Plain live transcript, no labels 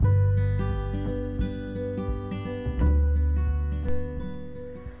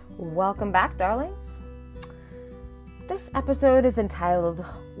Welcome back, darlings. This episode is entitled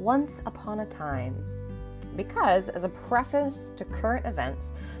Once Upon a Time because, as a preface to current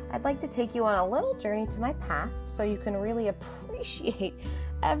events, I'd like to take you on a little journey to my past so you can really appreciate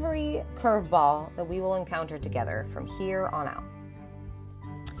every curveball that we will encounter together from here on out.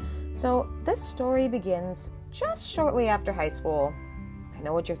 So this story begins just shortly after high school. I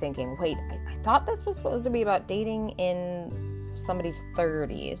know what you're thinking. Wait, I thought this was supposed to be about dating in somebody's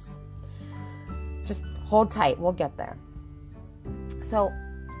 30s. Just hold tight, we'll get there. So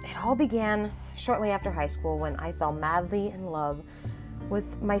it all began shortly after high school when I fell madly in love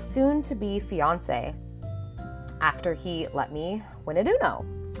with my soon-to-be fiancé after he let me win at Uno.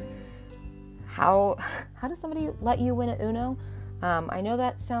 How does somebody let you win at Uno? I know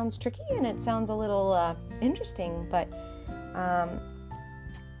that sounds tricky and it sounds a little interesting, but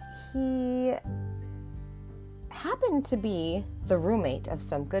he happened to be the roommate of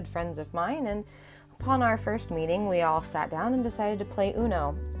some good friends of mine, and upon our first meeting, we all sat down and decided to play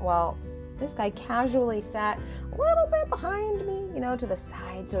Uno. Well, this guy casually sat a little bit behind me, to the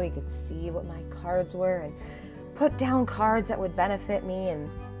side so he could see what my cards were and put down cards that would benefit me.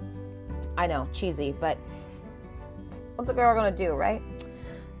 And I know, cheesy, but what's a girl gonna do, right?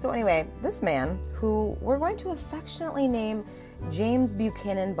 So anyway, this man, who we're going to affectionately name James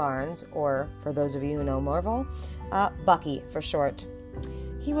Buchanan Barnes, or for those of you who know Marvel, Bucky for short.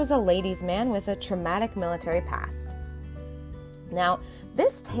 He was a ladies' man with a traumatic military past. Now,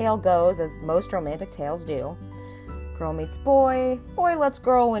 this tale goes as most romantic tales do. Girl meets boy, boy lets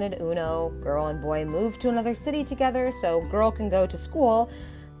girl win at Uno, girl and boy move to another city together so girl can go to school.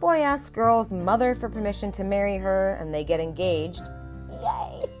 Boy asks girl's mother for permission to marry her, and they get engaged.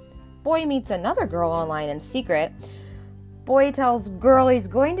 Yay! Boy meets another girl online in secret. Boy tells girl he's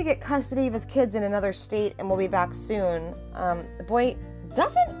going to get custody of his kids in another state and will be back soon. The boy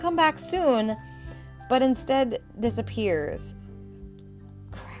doesn't come back soon, but instead disappears.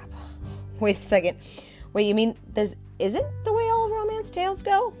 Crap. Wait a second. Wait, you mean this isn't the way all romance tales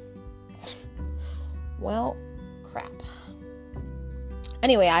go? Well, crap.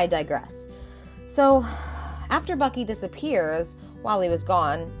 Anyway, I digress. So, after Bucky disappears, while he was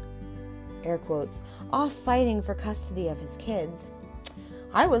gone, air quotes, off fighting for custody of his kids,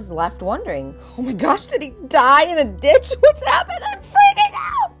 I was left wondering, oh my gosh, did he die in a ditch? What's happened? I'm freaking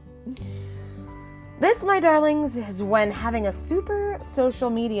out! This, my darlings, is when having a super social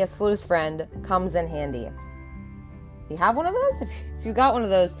media sleuth friend comes in handy. You have one of those? If you got one of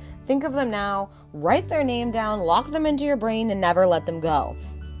those, think of them now, write their name down, lock them into your brain, and never let them go.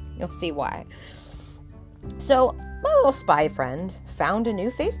 You'll see why. So, my little spy friend found a new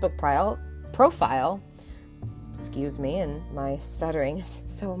Facebook profile. Excuse me and my stuttering. It's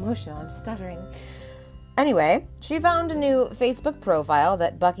so emotional. I'm stuttering. Anyway, she found a new Facebook profile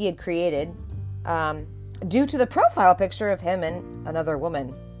that Bucky had created due to the profile picture of him and another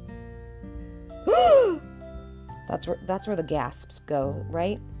woman. That's where the gasps go,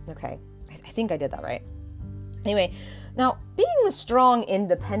 right? Okay. I think I did that right. Anyway, now, being the strong,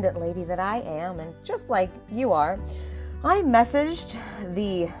 independent lady that I am, and just like you are, I messaged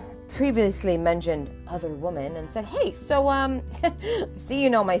the previously mentioned other woman and said, hey, so, see,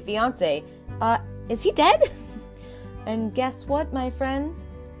 my fiance, is he dead? And guess what, my friends?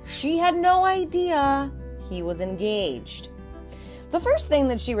 She had no idea he was engaged. The first thing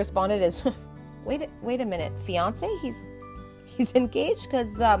that she responded is, wait a minute, fiance? He's engaged?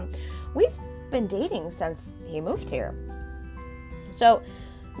 Because, we've been dating since he moved here. So,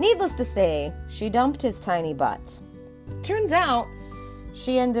 needless to say, she dumped his tiny butt. Turns out,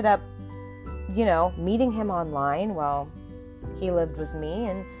 she ended up, meeting him online while he lived with me,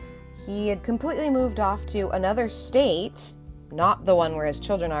 and he had completely moved off to another state, not the one where his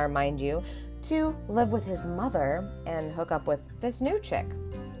children are, mind you, to live with his mother and hook up with this new chick.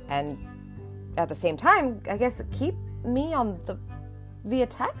 And at the same time, I guess, keep me via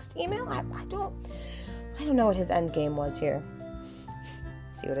text, email? I don't know what his end game was here.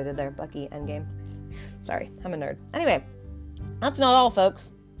 See what I did there? Bucky, end game. Sorry, I'm a nerd. Anyway, that's not all,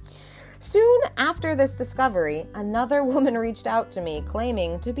 folks. Soon after this discovery, another woman reached out to me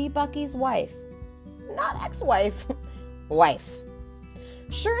claiming to be Bucky's wife. Not ex-wife, wife.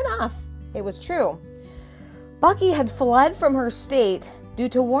 Sure enough, it was true. Bucky had fled from her state due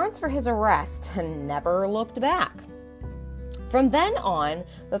to warrants for his arrest and never looked back. From then on,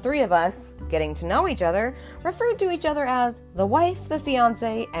 the three of us, getting to know each other, referred to each other as the wife, the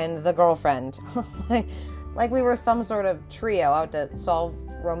fiancé, and the girlfriend. Like we were some sort of trio out to solve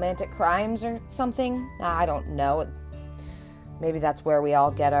romantic crimes or something. I don't know. Maybe that's where we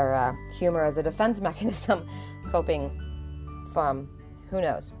all get our humor as a defense mechanism, coping from, who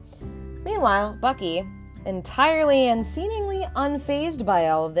knows. Meanwhile, Bucky, entirely and seemingly unfazed by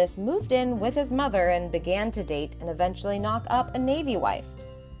all of this, moved in with his mother and began to date and eventually knock up a Navy wife.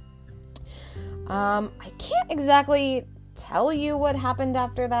 I can't exactly tell you what happened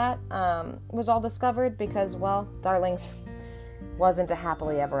after that was all discovered because, well, darlings, wasn't a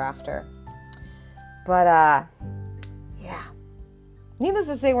happily ever after. But, yeah. Needless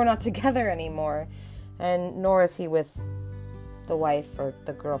to say, we're not together anymore, and nor is he with the wife or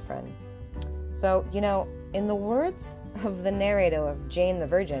the girlfriend. So, in the words of the narrator of Jane the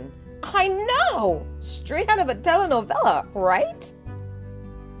Virgin, I know! Straight out of a telenovela, right?